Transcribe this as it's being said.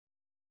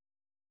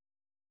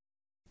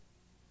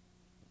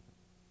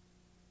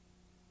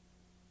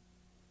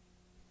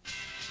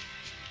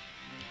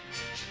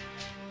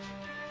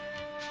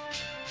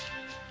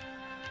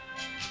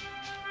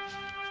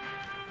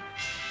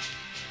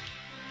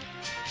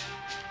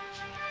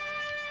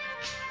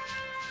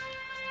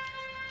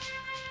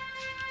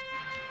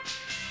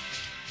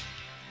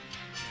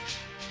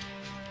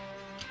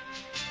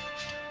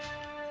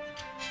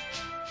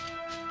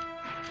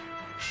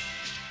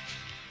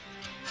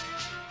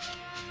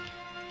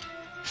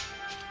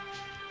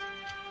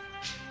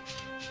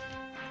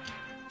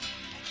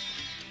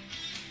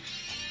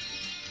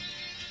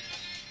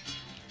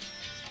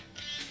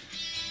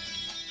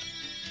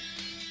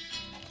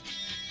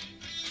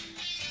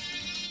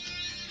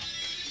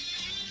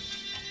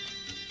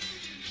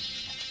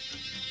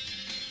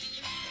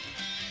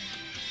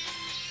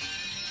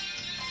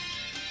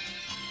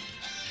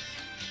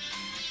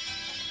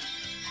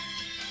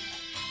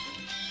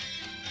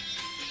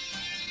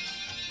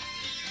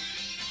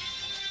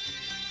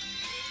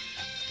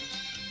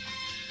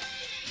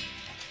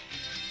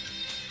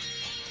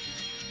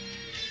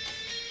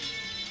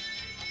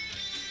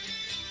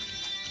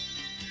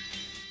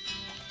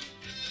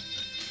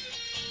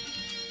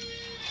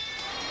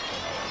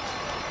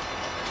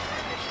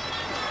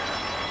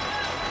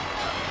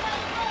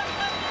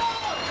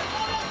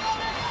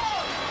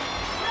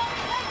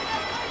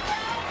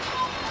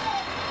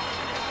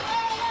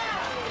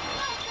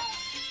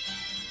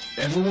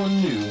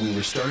Everyone knew we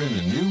were starting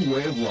a new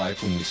way of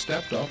life when we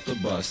stepped off the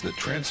bus that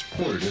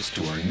transported us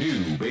to our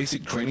new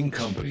basic training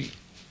company.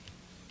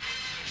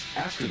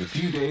 After the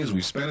few days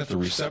we spent at the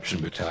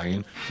reception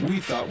battalion, we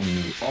thought we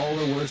knew all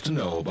there was to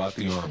know about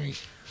the Army.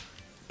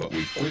 But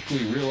we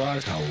quickly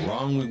realized how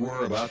wrong we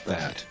were about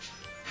that.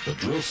 The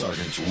drill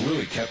sergeants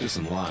really kept us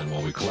in line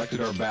while we collected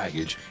our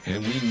baggage,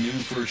 and we knew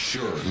for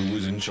sure who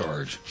was in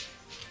charge.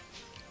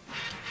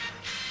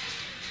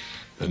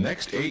 The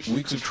next 8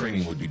 weeks of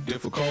training would be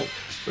difficult,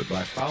 but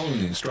by following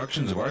the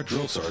instructions of our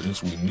drill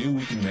sergeants, we knew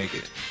we could make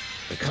it.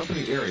 The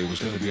company area was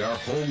going to be our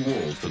whole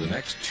world for the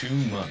next 2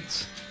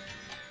 months.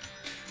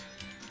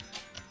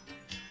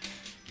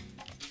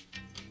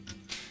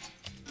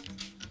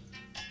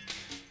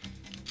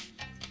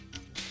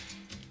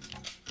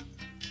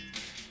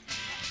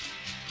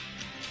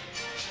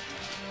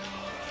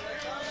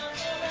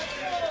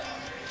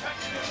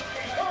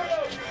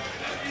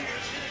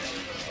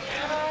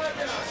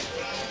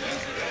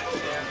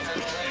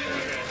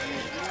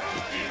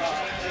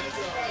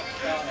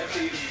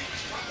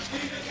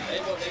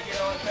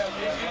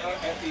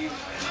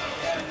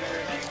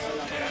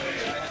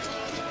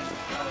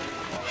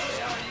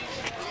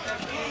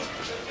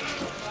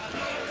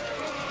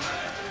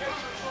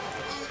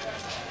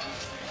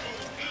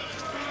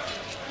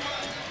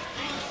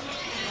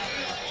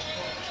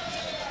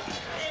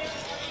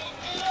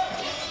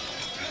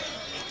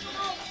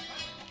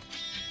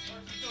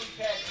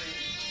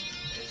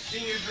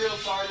 Senior Drill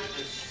Sergeant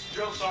is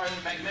Drill Sergeant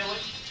McMillan.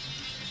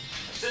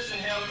 Assisting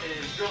him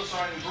is Drill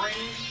Sergeant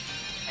Green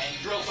and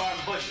Drill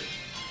Sergeant Busher.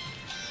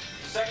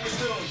 Second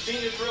platoon,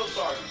 Senior Drill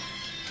Sergeant,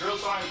 Drill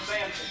Sergeant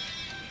Sampson.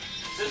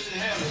 Assisting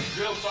him is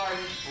Drill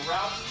Sergeant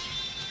Rouse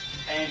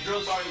and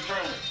Drill Sergeant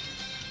Turner.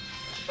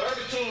 Third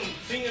platoon,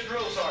 Senior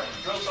Drill Sergeant,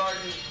 Drill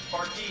Sergeant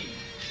Partee.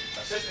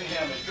 Assisting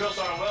him is Drill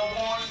Sergeant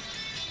Wellborn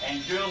and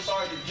Drill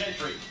Sergeant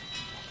Gentry.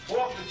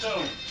 Fourth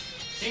platoon,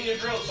 Senior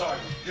Drill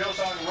Sergeant, Drill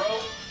Sergeant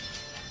Rowe.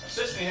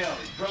 Assisting him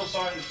is Drill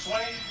Sergeant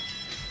Swain,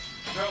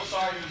 Drill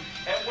Sergeant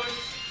Edwards,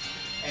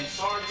 and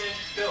Sergeant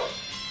Phillips.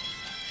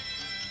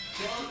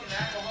 Drug and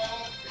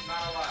alcohol is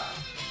not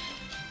allowed.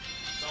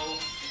 So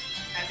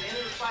at the end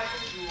of the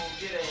cycle, you will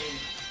get a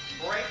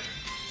break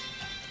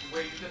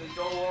where you can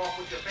go off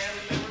with your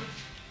family members.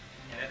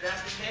 And if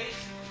that's the case,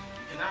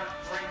 you cannot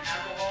drink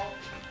alcohol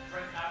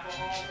or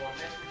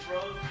mess with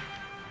drugs.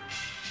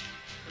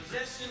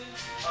 Possession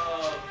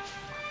of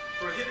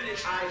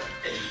prohibited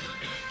items.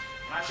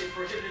 When I say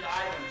prohibited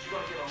items, you're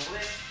going to get a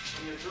list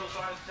from your drill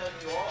sergeant telling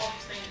you all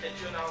these things that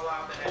you're not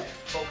allowed to have.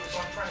 Focus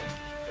on training,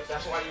 because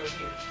that's why you're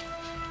here.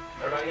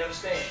 Everybody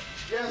understand?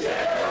 Yes.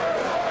 Yes.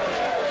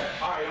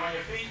 All right, on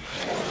your feet.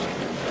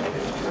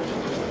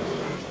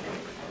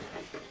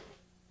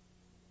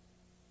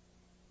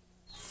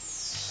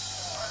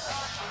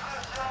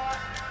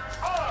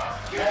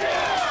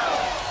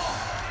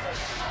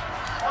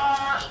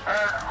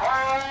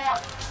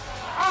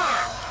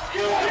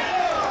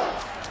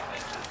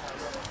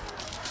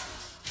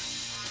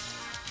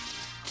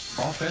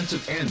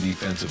 Offensive and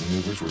defensive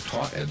maneuvers were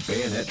taught at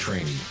bayonet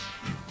training.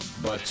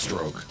 Butt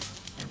stroke,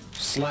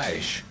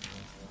 slash,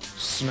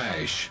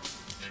 smash,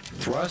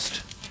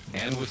 thrust,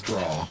 and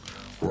withdraw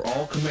were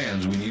all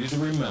commands we needed to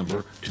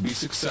remember to be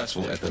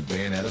successful at the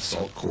bayonet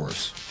assault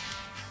course.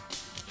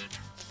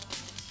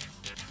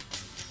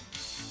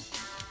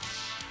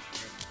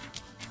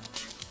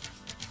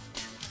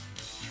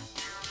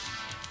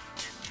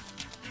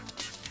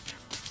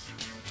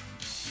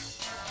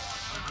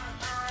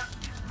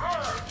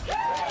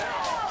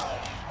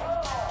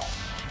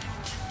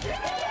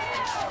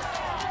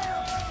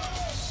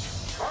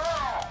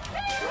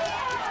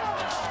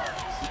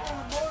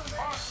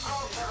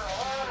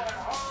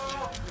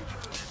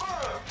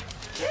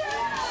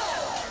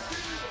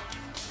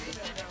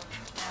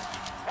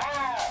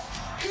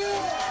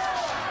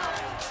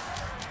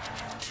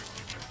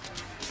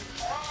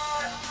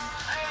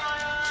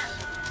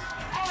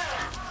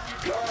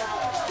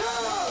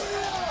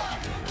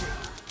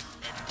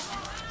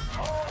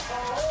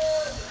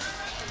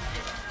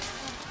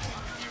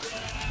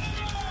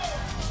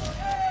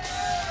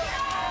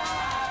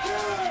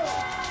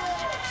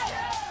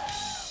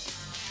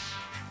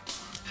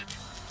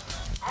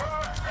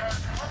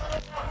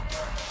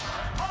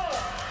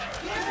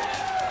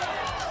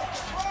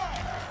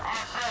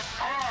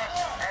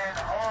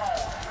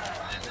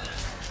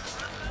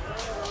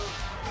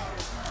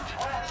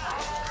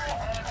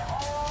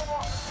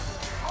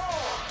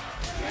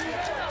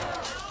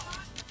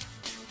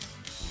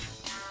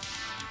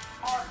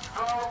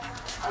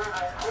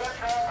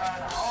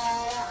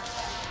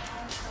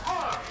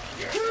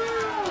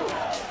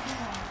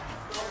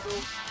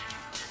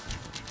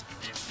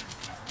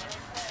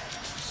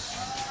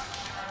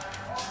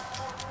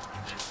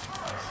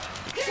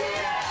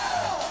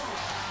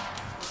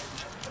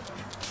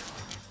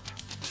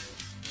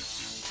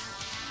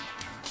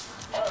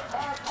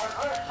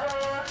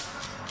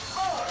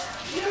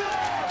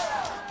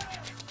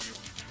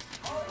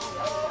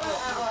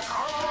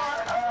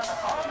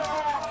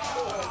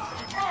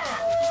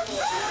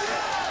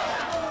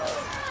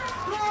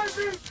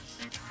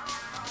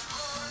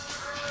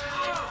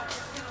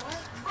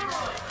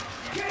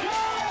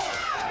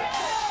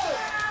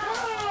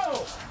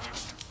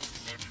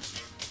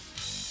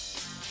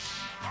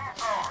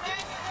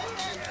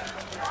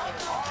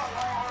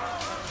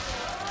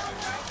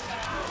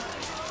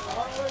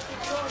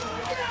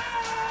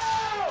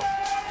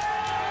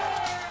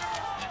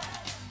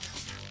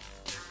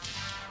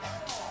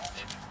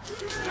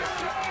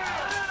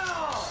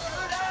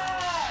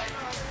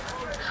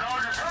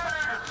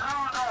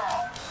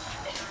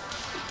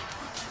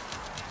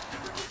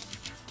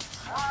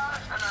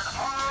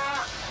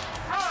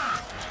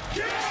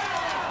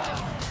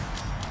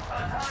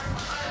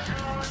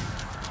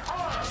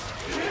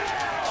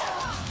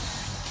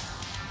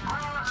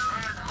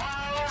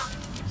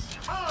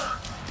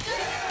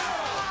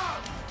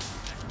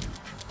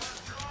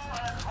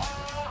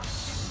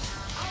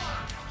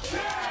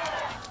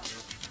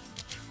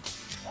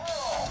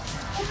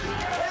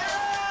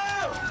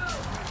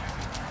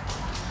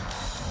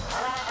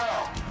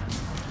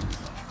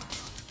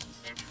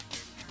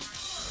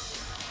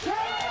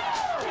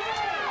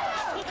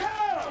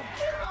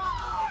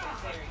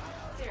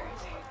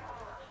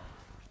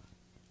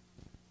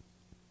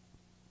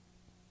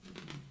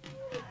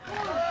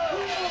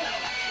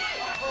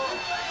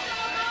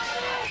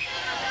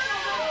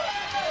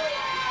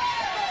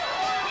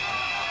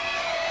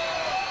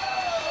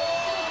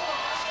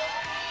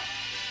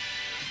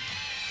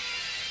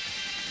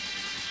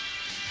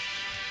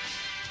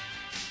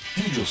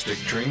 Pugil stick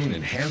training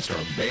enhanced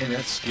our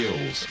bayonet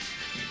skills.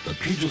 The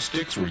Pugil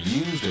sticks were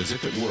used as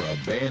if it were a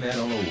bayonet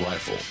on a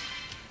rifle.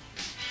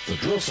 The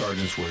drill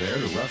sergeants were there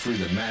to referee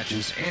the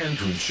matches and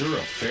to ensure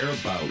a fair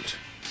bout.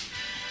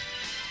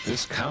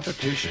 This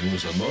competition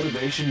was the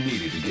motivation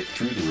needed to get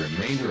through the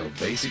remainder of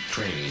basic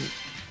training.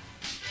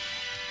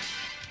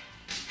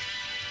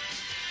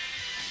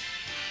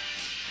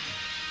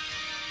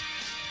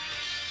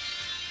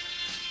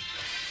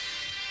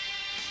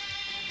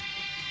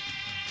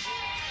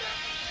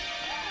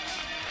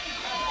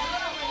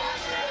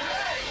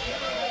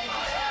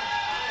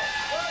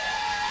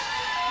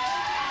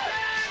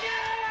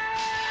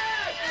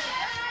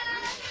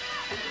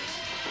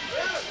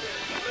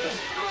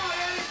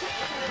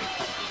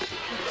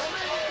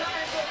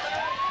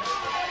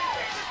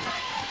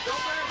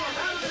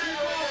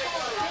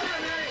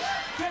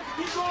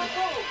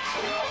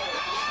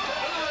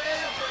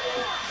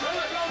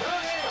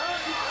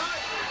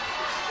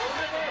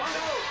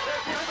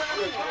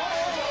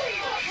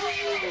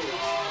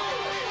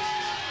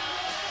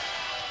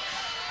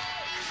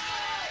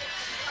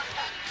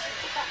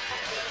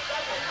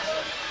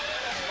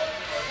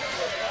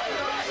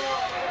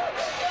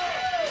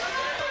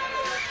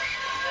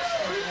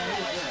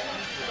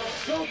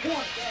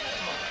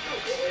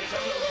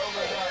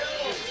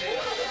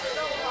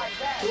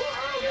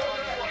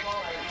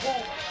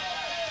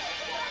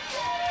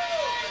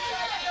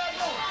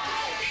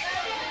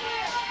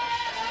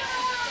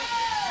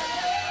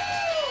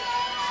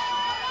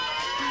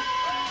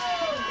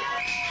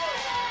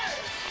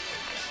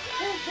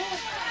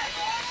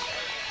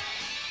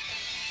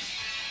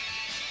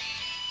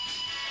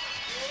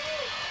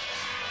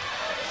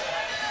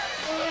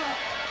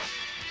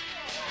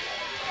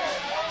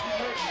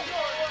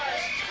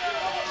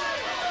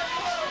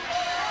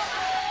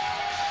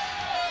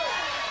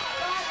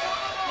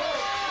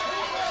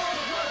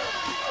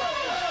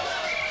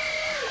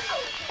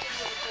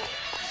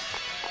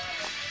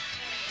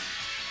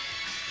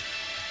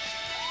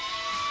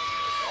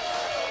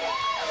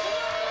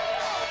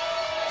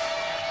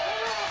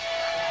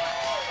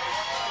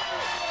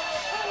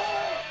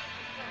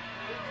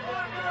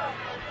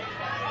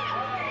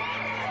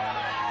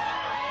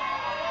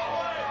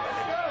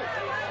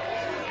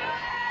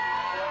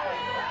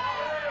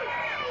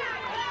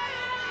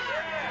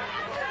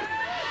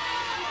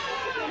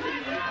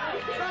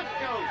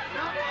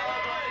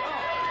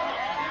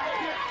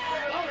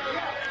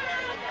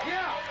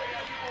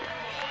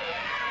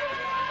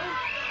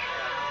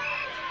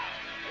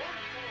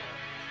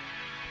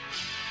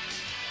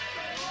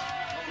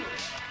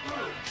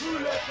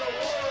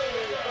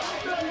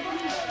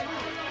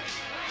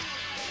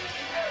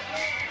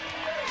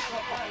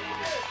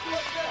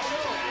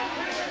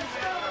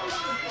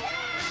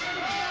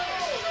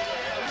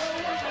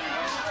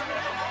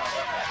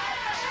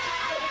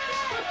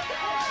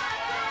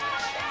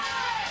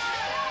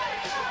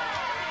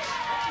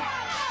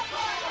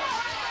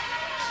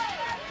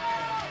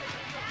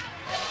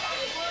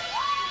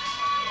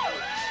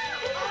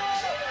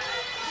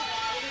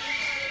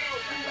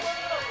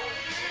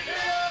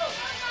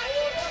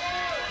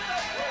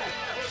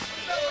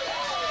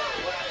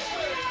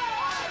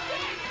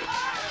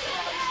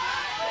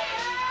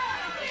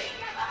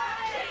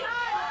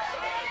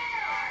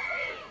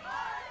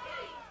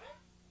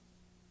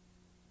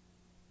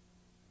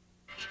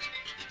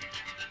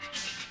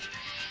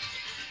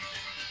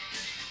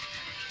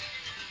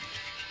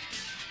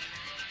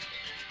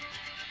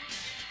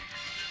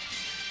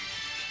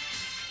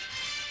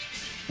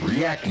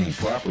 Reacting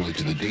properly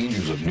to the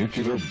dangers of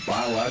nuclear,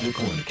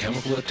 biological, and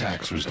chemical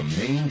attacks was the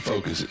main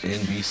focus at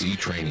NBC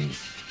training.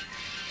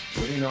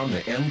 Putting on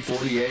the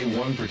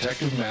M40A1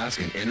 protective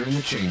mask and entering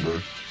the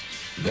chamber,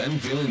 then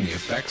feeling the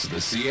effects of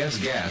the CS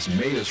gas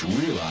made us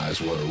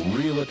realize what a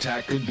real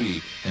attack could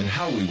be and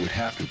how we would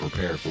have to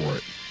prepare for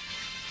it.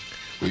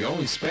 We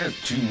only spent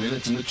 2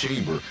 minutes in the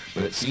chamber,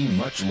 but it seemed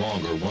much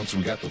longer once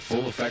we got the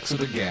full effects of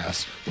the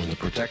gas when the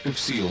protective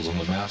seals on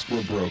the mask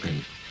were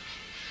broken.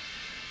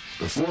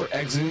 Before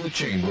exiting the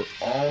chamber,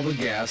 all the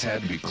gas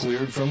had to be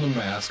cleared from the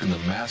mask and the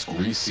mask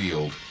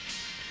resealed.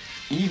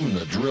 Even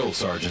the drill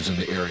sergeants in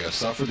the area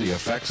suffered the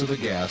effects of the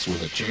gas when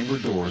the chamber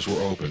doors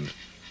were opened.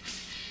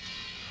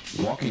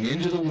 Walking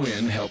into the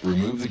wind helped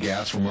remove the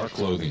gas from our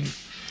clothing.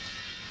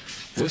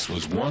 This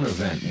was one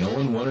event no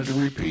one wanted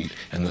to repeat,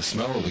 and the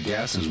smell of the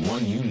gas is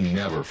one you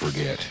never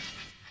forget.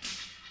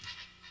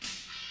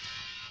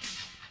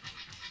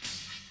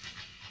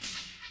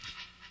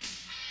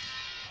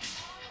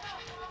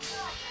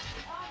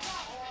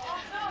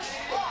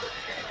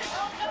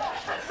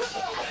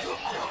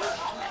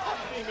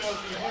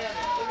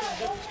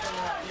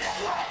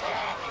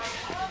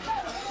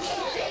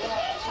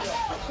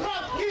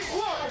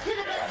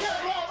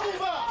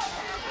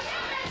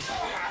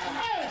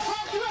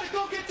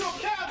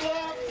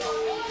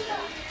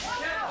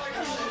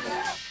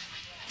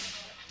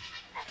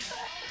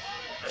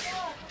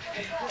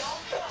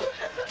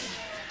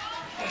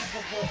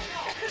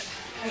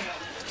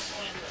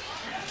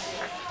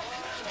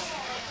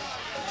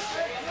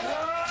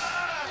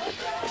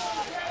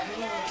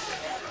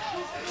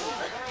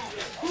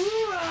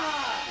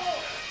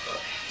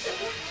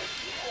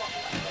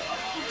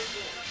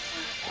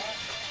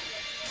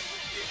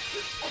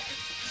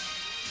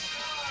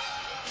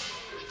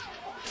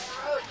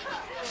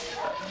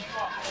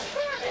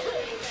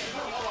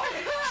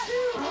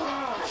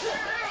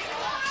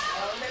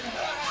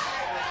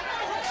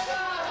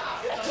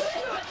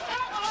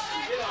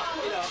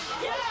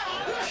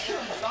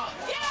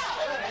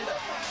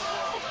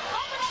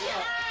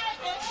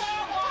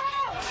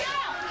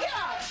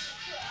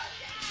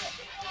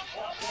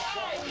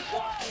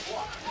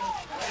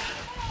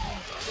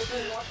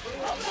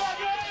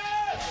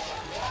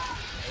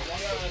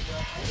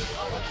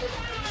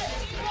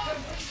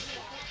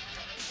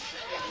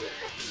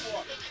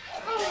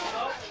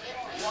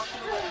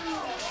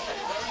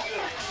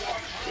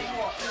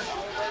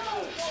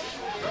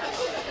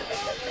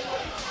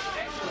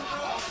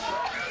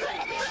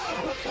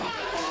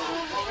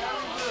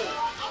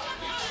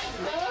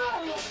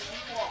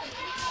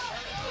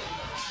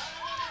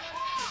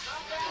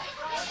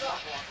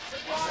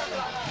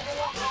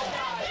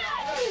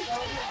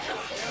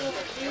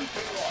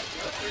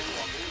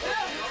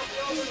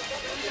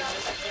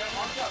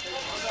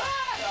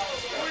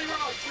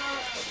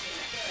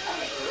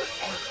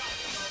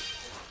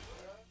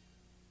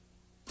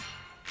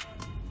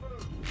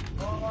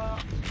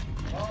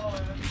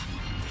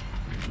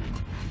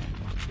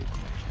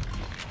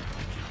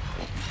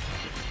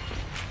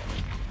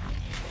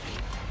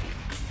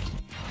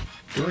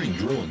 During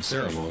drill and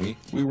ceremony,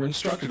 we were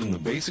instructed in the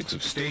basics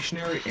of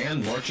stationary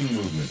and marching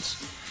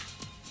movements.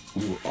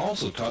 We were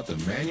also taught the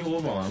manual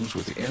of arms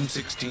with the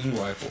M16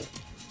 rifle.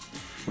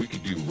 We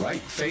could do right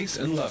face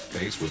and left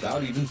face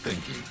without even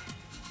thinking.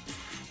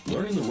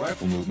 Learning the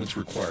rifle movements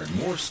required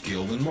more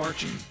skill than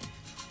marching.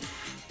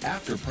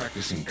 After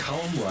practicing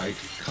column right,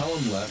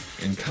 column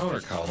left, and counter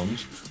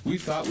columns, we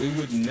thought we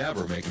would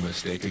never make a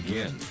mistake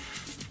again.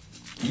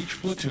 Each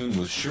platoon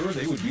was sure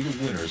they would be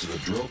the winners of the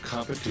drill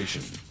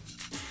competition.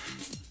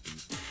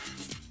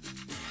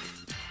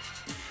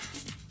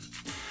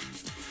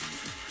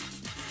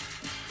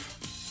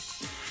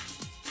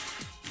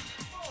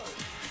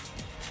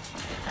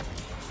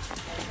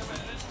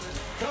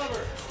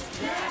 Cover!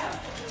 Yeah!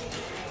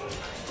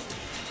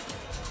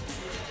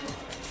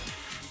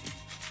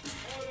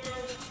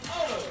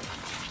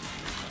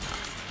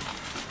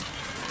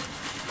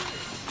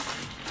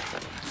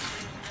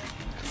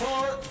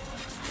 Forward!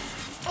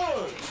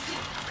 Forward!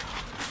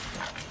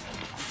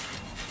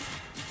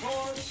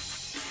 Forward!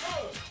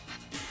 Forward!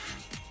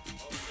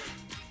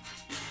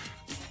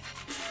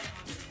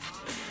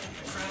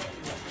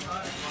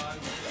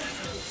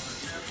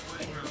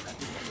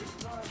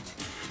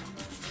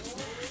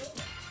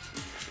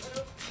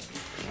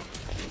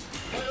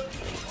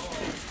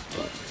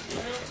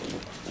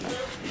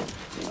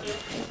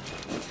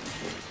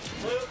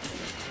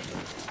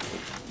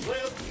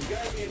 You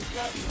gotta be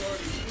instructed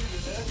already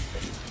using this.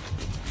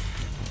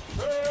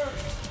 Clear,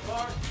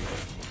 mark,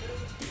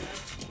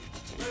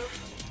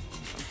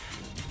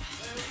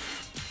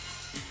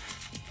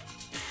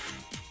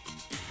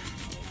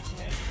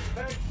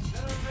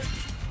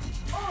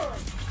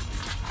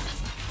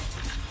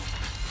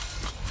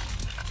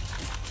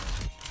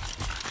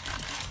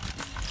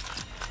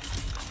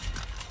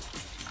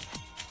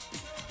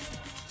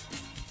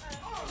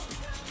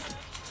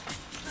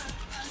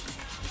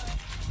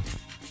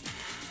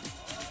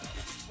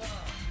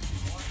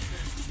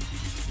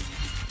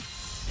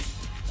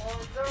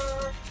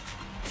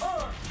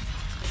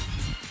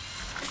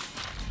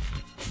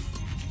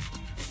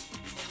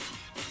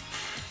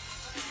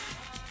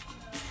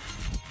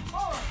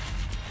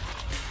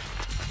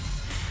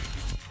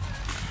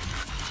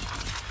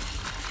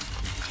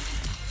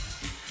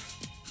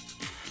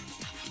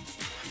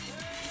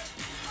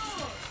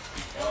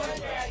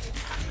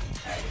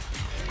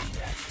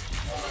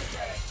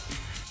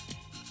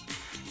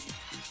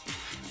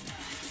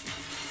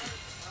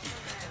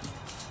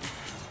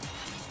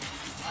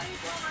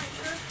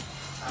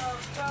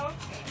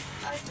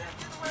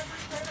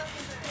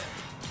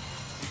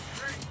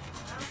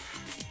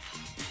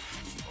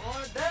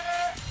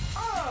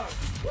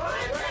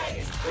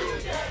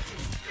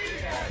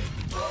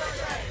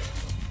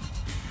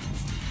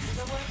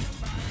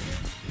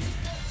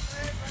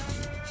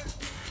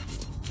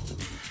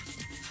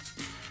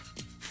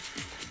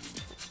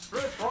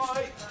 Wrist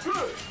right,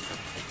 good.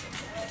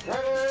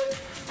 Ready,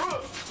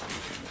 good.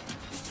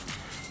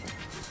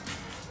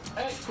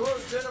 And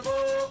close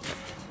interval.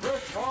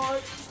 Wrist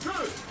right,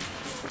 good.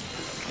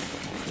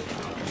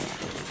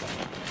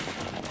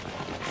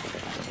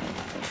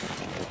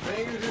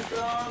 Fingers and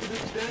thumbs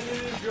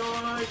extended and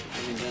joined.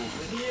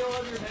 The heel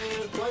of your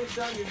hand placed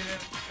on your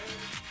hip.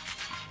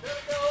 There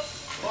we go.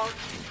 Mark.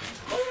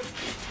 Close.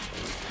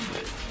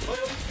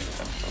 Close.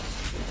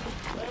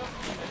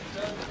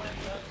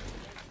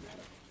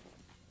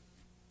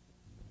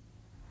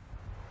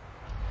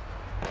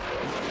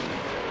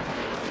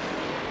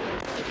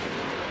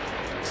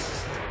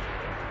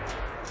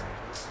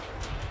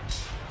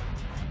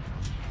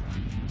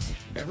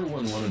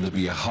 Everyone wanted to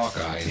be a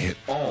Hawkeye and hit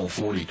all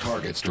 40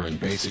 targets during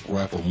basic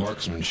rifle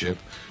marksmanship,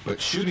 but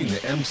shooting the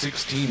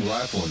M16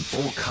 rifle in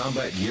full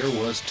combat gear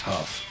was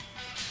tough.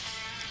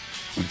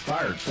 We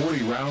fired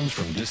 40 rounds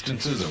from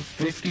distances of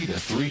 50 to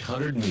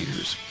 300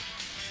 meters.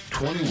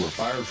 20 were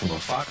fired from a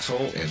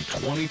foxhole and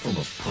 20 from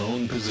a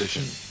prone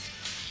position.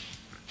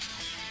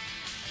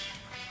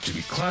 To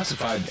be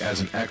classified as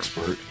an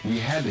expert, we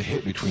had to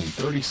hit between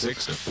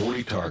 36 to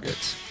 40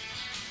 targets.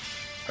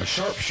 A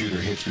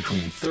sharpshooter hits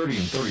between 30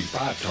 and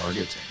 35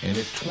 targets, and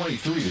if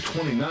 23 to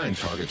 29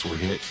 targets were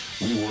hit,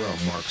 we were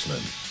a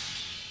marksman.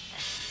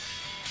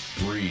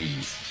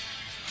 Breathe.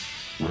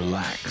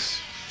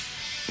 Relax.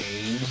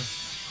 Aim.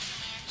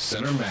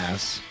 Center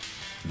mass.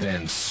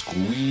 Then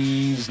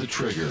squeeze the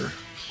trigger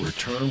were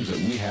terms that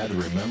we had to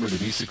remember to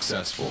be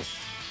successful.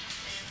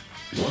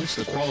 Once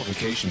the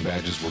qualification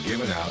badges were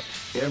given out,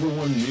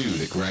 everyone knew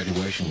that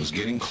graduation was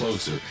getting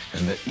closer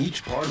and that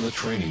each part of the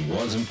training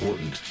was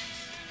important.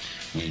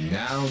 We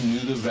now knew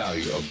the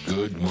value of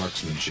good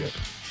marksmanship.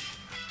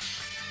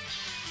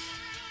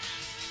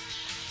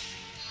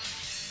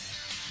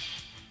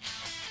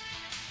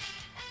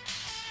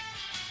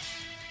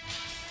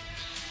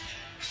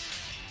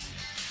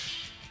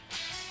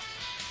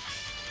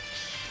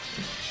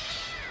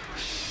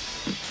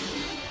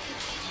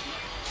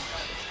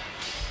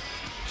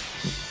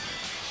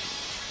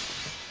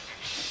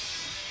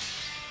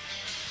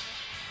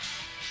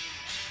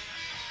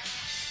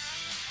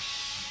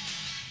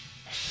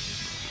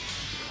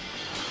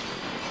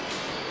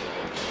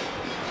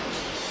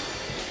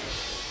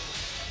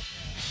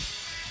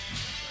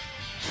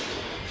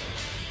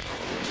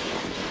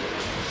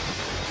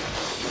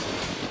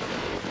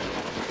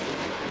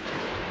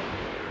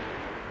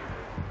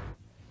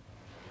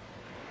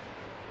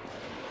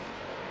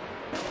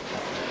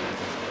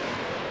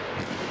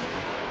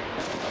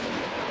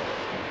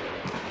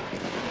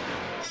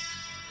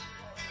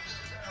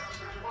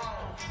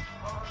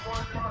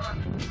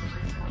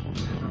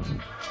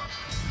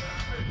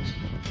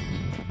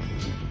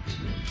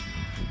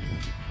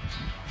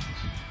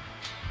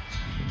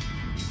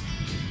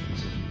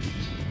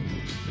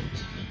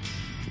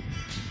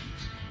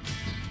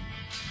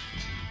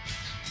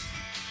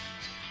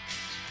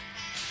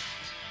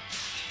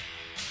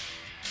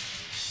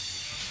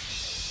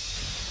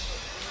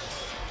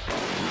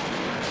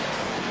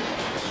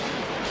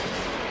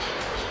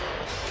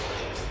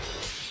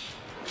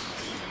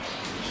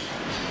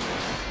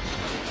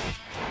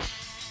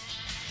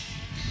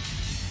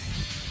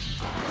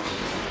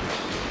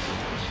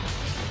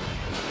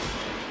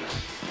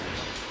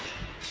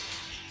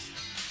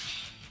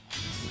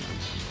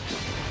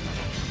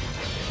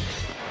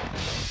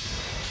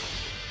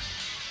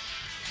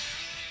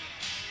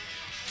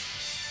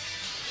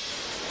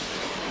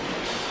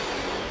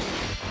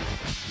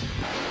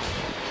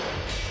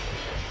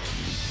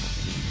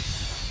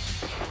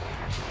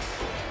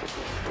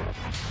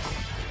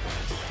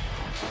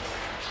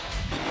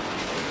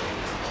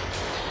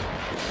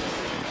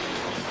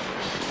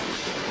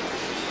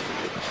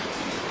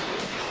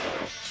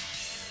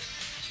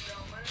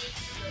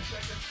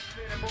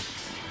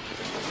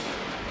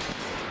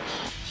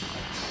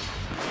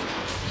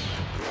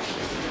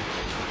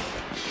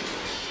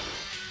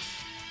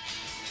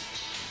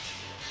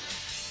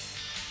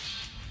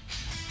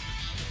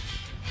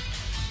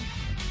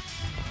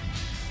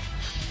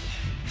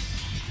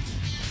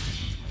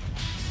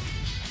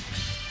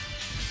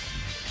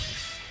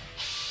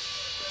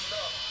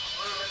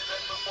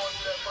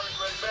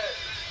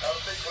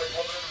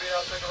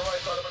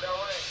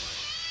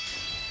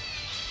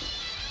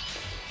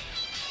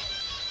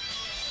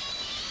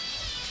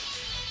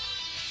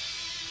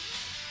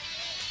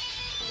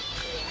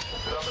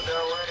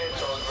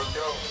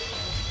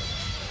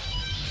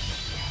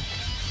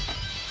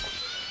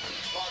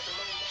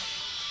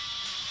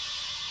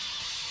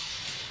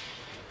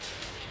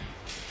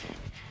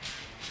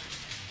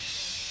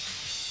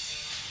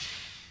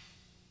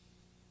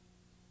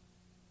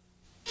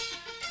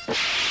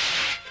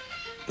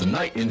 The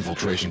night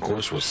infiltration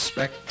course was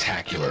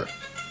spectacular.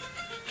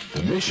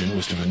 The mission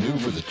was to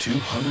maneuver the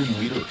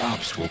 200-meter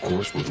obstacle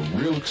course with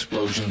real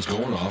explosions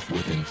going off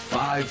within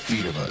 5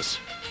 feet of us.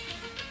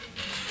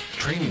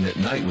 Training at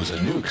night was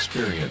a new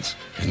experience,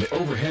 and the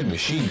overhead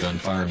machine gun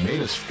fire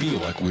made us feel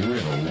like we were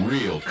in a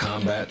real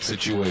combat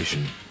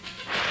situation.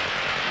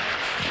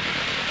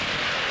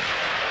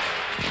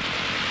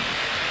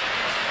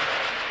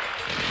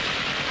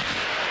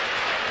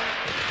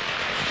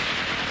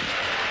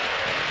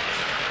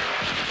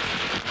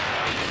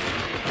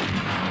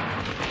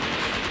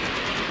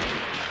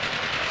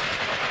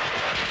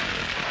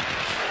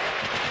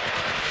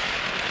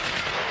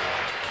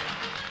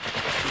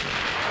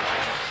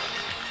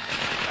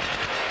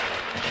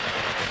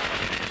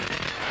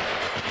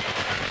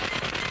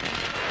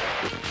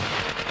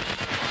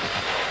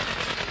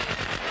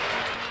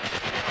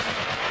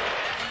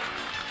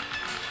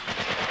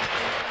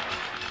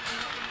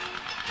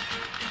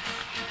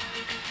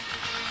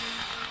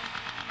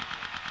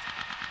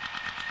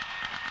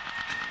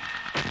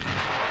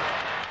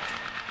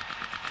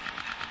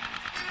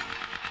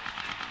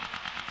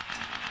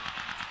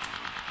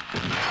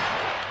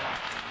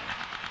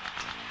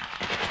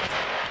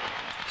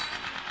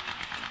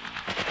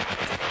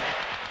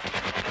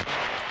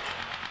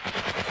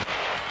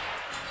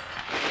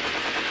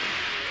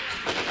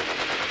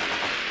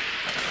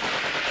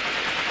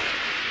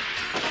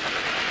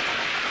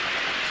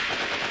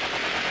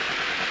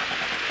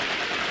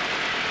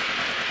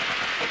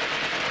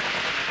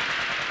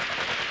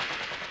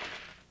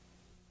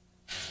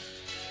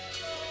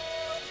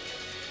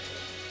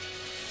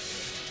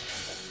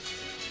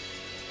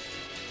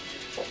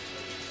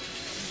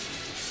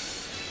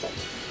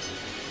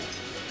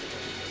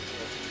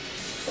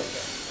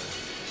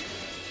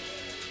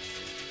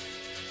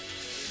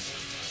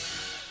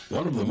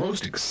 One of the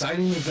most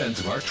exciting events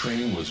of our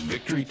training was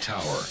Victory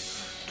Tower.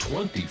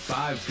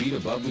 25 feet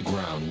above the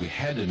ground, we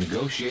had to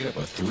negotiate up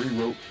a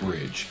 3-rope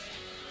bridge,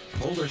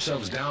 pulled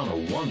ourselves down a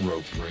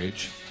 1-rope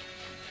bridge,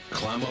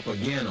 climb up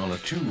again on a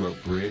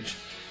 2-rope bridge,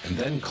 and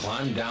then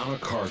climb down a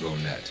cargo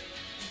net.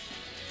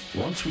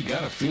 Once we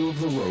got a feel of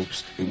the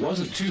ropes, it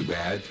wasn't too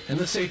bad, and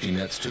the safety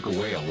nets took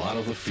away a lot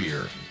of the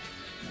fear.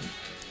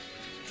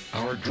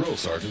 Our drill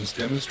sergeants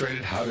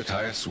demonstrated how to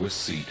tie a Swiss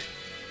seat.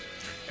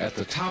 At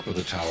the top of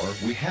the tower,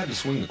 we had to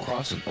swing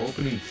across an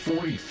opening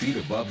 40 feet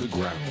above the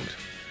ground.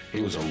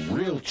 It was a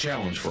real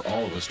challenge for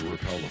all of us to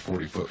rappel the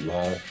 40-foot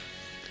wall.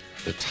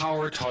 The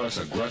tower taught us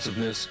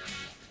aggressiveness,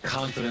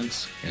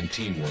 confidence, and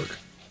teamwork.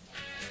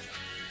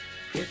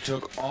 It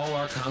took all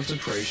our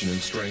concentration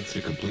and strength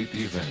to complete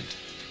the event.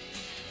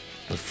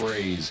 The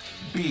phrase,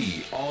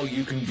 "Be all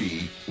you can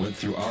be," went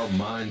through our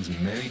minds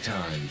many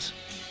times.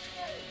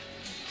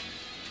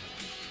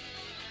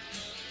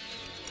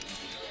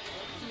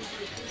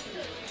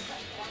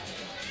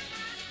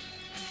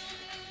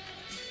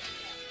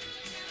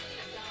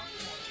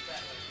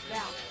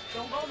 Down.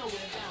 Don't go nowhere.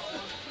 Down.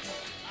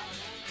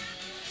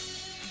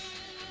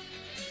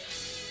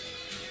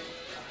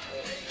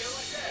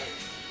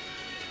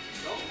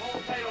 Don't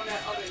hold tight on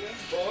that other end.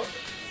 Forward.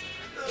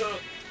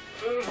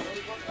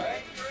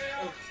 Right.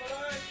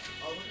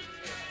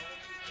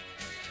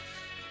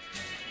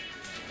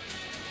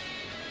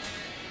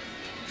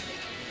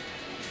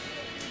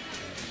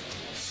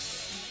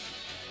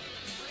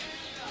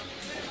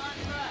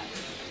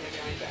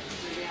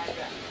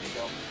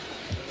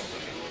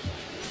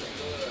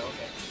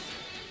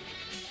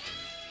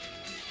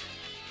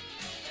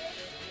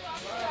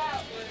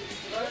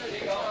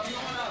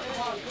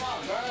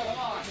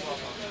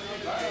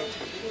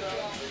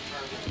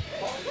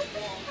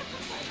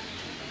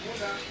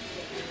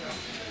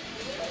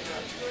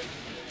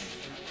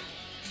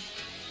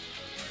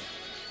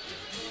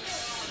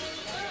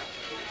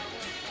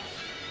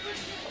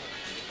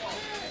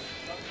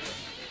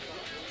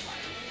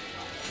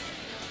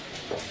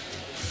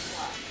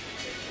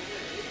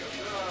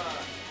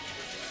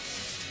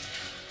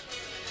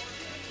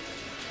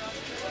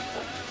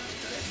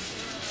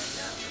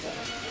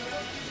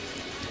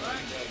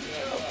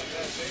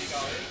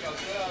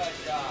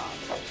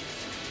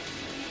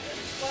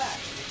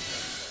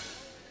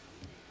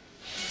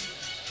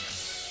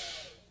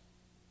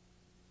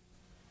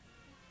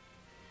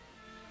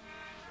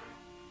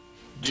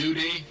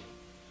 Duty,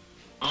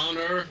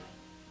 honor,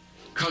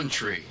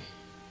 country,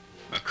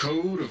 a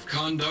code of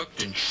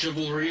conduct and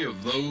chivalry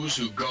of those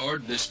who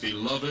guard this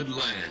beloved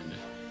land.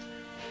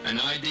 An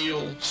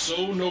ideal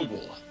so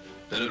noble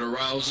that it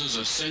arouses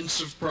a sense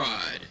of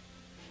pride,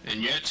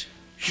 and yet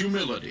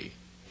humility,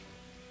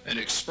 an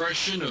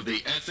expression of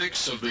the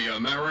ethics of the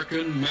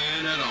American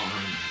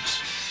man-at-arms.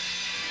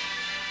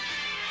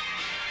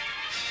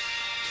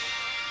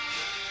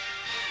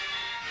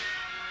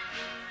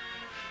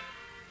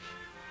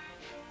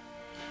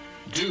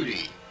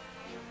 Duty,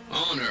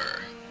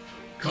 honor,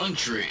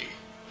 country.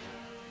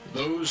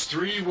 Those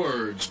 3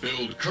 words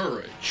build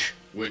courage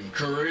when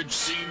courage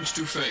seems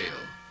to fail.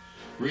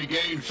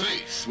 Regain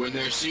faith when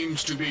there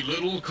seems to be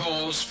little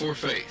cause for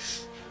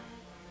faith.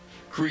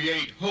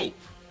 Create hope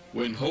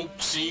when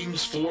hope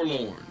seems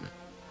forlorn.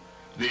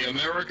 The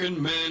American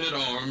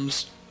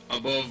man-at-arms,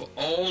 above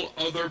all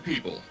other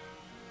people,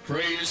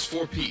 prays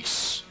for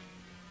peace.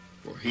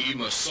 For he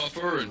must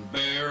suffer and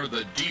bear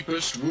the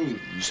deepest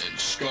wounds and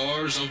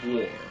scars of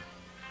war.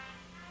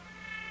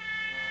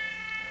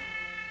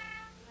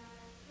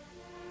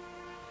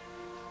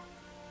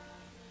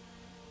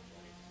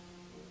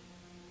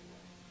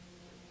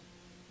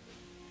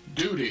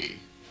 Duty,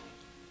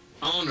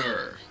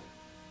 honor,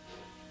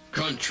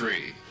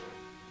 country.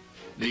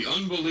 The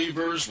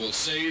unbelievers will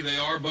say they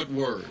are but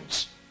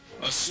words,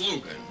 a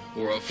slogan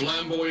or a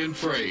flamboyant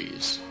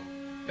phrase.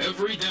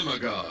 Every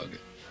demagogue,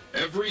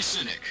 every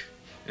cynic,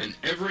 and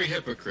every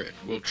hypocrite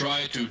will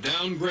try to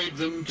downgrade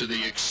them to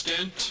the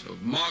extent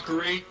of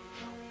mockery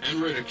and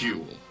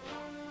ridicule.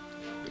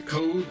 The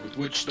code with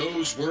which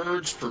those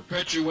words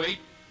perpetuate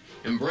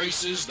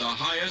embraces the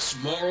highest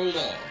moral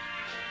law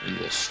and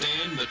will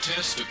stand the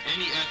test of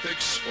any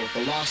ethics or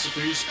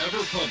philosophies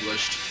ever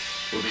published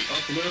for the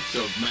uplift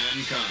of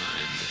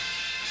mankind.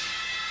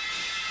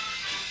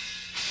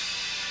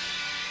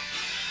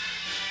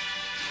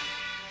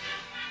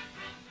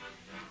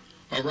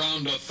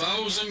 Around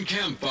 1,000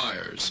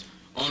 campfires,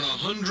 on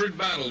 100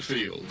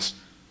 battlefields,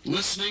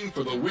 listening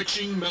for the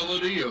witching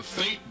melody of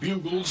faint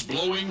bugles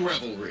blowing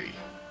revelry.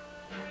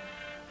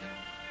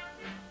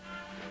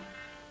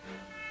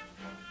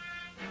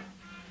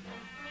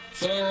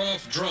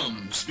 Far-off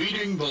drums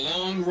beating the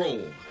long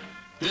roll.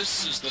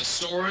 This is the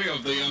story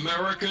of the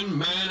American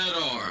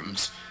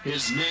man-at-arms.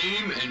 His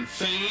name and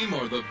fame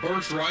are the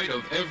birthright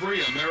of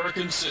every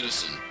American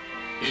citizen.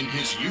 In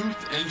his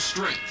youth and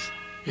strength,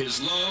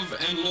 his love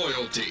and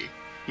loyalty,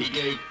 he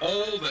gave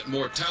all that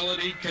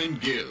mortality can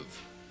give.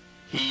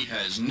 He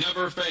has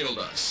never failed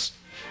us.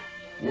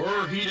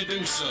 Were he to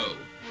do so,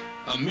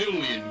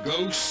 1,000,000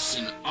 ghosts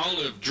in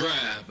olive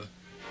drab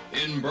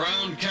in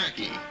brown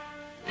khaki,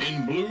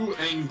 in blue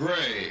and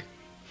gray,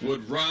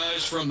 would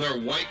rise from their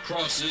white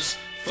crosses,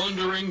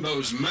 thundering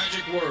those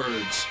magic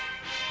words,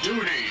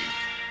 duty,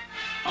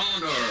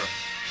 honor,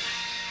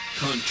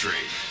 country.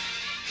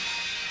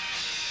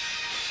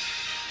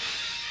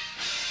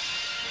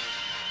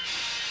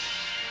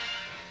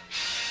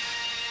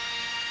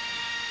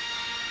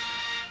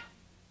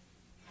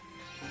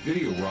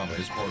 Videorama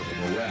is part of the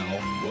Morale,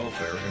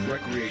 Welfare, and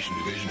Recreation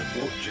Division of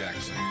Fort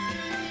Jackson.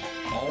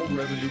 All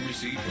revenue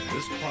received from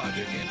this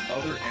project and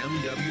other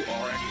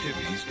MWR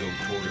activities go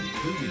toward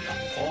improving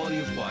the quality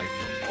of life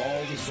for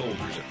all the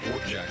soldiers at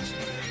Fort Jackson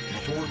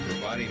and toward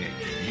providing a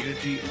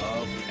community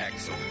of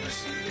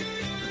excellence.